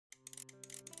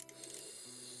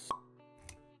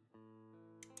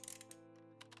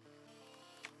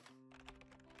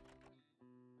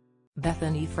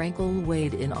Bethenny Frankel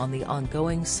weighed in on the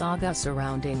ongoing saga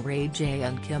surrounding Ray J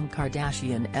and Kim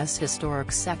Kardashian's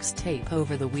historic sex tape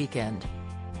over the weekend.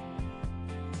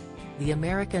 The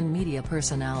American media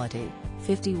personality,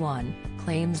 51,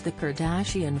 claims the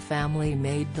Kardashian family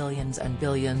made billions and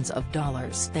billions of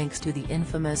dollars thanks to the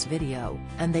infamous video,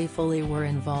 and they fully were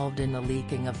involved in the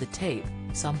leaking of the tape,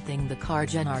 something the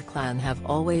Kar-Jenner clan have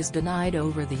always denied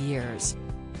over the years.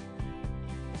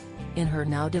 In her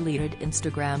now-deleted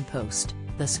Instagram post,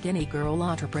 the skinny girl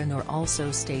entrepreneur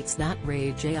also states that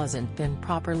Ray J hasn't been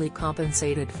properly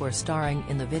compensated for starring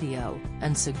in the video,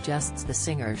 and suggests the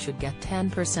singer should get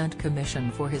 10%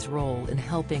 commission for his role in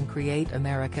helping create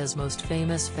America's most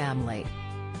famous family.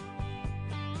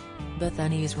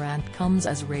 Bethenny's rant comes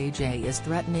as Ray J is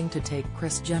threatening to take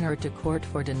Kris Jenner to court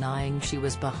for denying she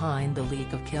was behind the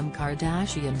leak of Kim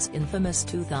Kardashian's infamous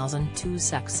 2002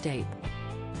 sex tape.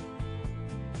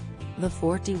 The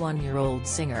 41-year-old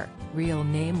singer, real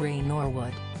name Ray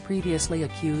Norwood, previously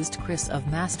accused Kris of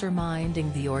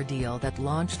masterminding the ordeal that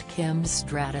launched Kim's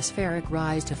stratospheric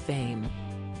rise to fame.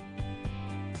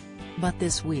 But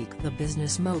this week the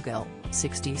business mogul,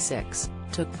 66,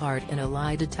 took part in a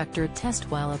lie detector test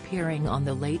while appearing on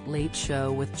The Late Late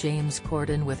Show with James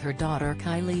Corden with her daughter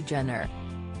Kylie Jenner.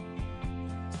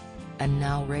 And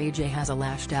now Ray J has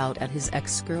lashed out at his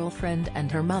ex-girlfriend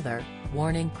and her mother,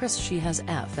 warning Kris she has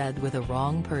effed with the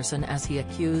wrong person as he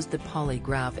accused the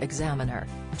polygraph examiner,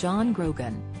 John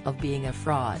Grogan, of being a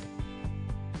fraud.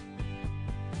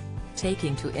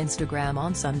 Taking to Instagram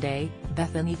on Sunday,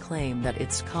 Bethenny claimed that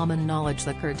it's common knowledge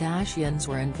the Kardashians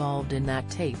were involved in that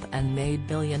tape and made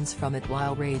billions from it,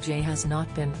 while Ray J has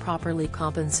not been properly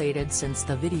compensated since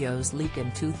the video's leak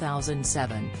in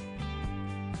 2007.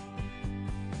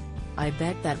 I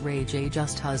bet that Ray J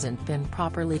just hasn't been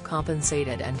properly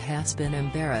compensated and has been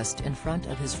embarrassed in front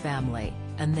of his family,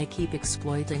 and they keep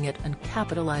exploiting it and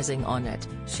capitalizing on it,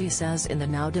 she says in the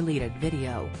now-deleted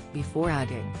video, before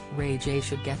adding, Ray J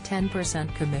should get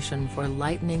 10% commission for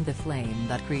lighting the flame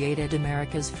that created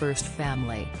America's first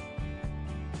family.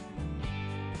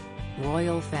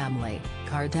 Royal family,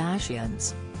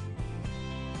 Kardashians.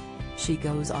 She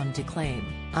goes on to claim,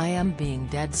 I am being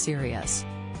dead serious.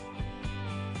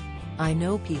 I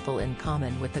know people in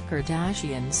common with the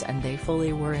Kardashians and they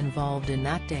fully were involved in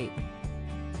that tape.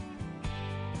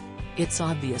 It's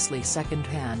obviously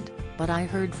secondhand, but I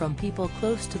heard from people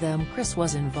close to them Kris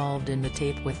was involved in the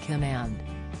tape with Kim and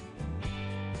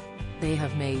they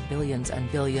have made billions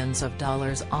and billions of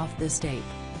dollars off this tape.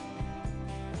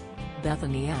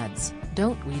 Bethenny adds,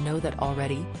 don't we know that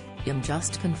already? I'm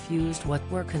just confused what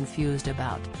we're confused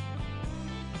about.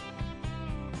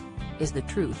 Is the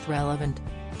truth relevant?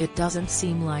 It doesn't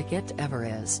seem like it ever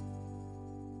is.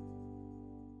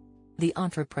 The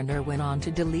entrepreneur went on to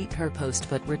delete her post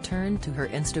but returned to her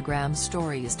Instagram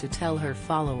stories to tell her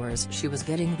followers she was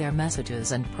getting their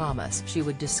messages and promised she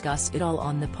would discuss it all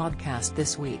on the podcast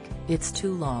this week. It's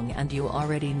too long and you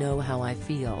already know how I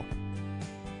feel.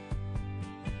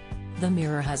 The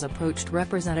Mirror has approached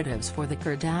representatives for the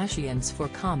Kardashians for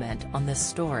comment on this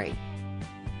story.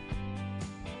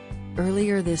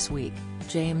 Earlier this week,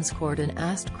 James Corden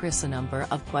asked Kris a number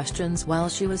of questions while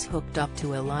she was hooked up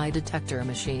to a lie detector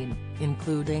machine,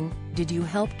 including, did you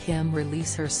help Kim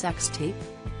release her sex tape?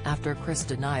 After Kris'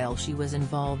 denial she was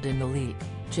involved in the leak,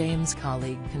 James'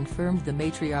 colleague confirmed the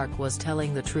matriarch was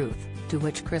telling the truth, to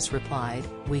which Kris replied,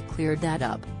 we cleared that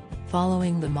up.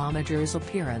 Following the momager's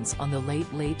appearance on The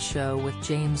Late Late Show with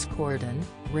James Corden,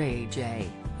 Ray J,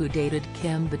 who dated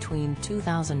Kim between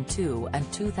 2002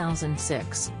 and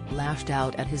 2006, lashed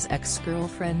out at his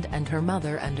ex-girlfriend and her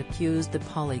mother and accused the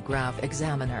polygraph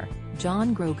examiner,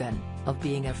 John Grogan, of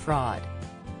being a fraud.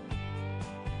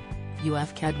 You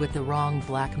FK'd with the wrong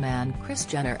black man. Kris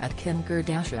Jenner at Kim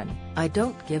Kardashian, I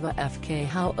don't give a FK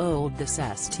how old this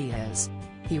ST is.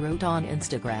 He wrote on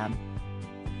Instagram.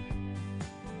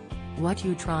 What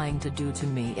you trying to do to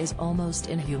me is almost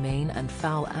inhumane and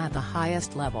foul at the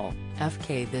highest level.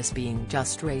 FK, this being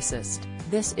just racist.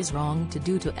 This is wrong to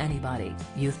do to anybody.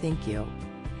 You think you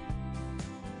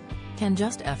can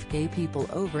just FK people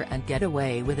over and get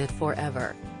away with it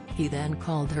forever. He then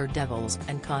called her devils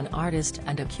and con artist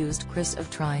and accused Kris of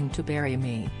trying to bury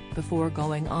me, before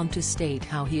going on to state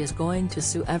how he is going to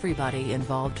sue everybody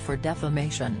involved for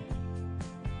defamation.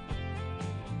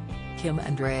 Kim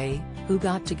and Ray, who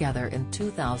got together in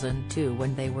 2002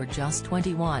 when they were just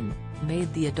 21,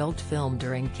 made the adult film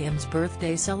during Kim's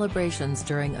birthday celebrations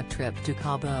during a trip to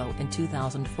Cabo in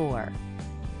 2004.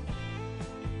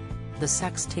 The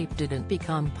sex tape didn't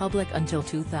become public until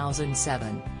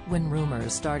 2007, when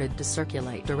rumors started to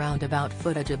circulate around about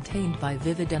footage obtained by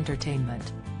Vivid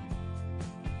Entertainment.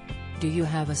 Do you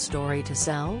have a story to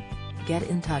sell? Get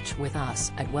in touch with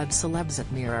us at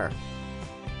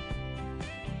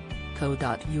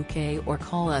webcelebs@mirror.co.uk or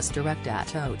call us direct at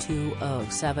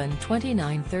 0207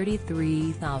 29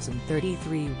 33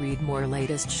 033. Read more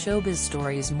latest showbiz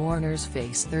stories. Mourners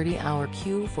face 30-hour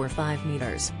queue for 5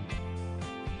 meters.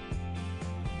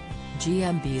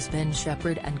 GMB's Ben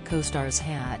Shepherd and co-stars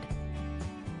had.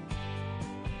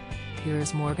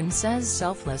 Piers Morgan says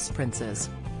selfless princes.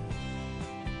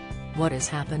 What is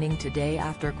happening today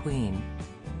after Queen?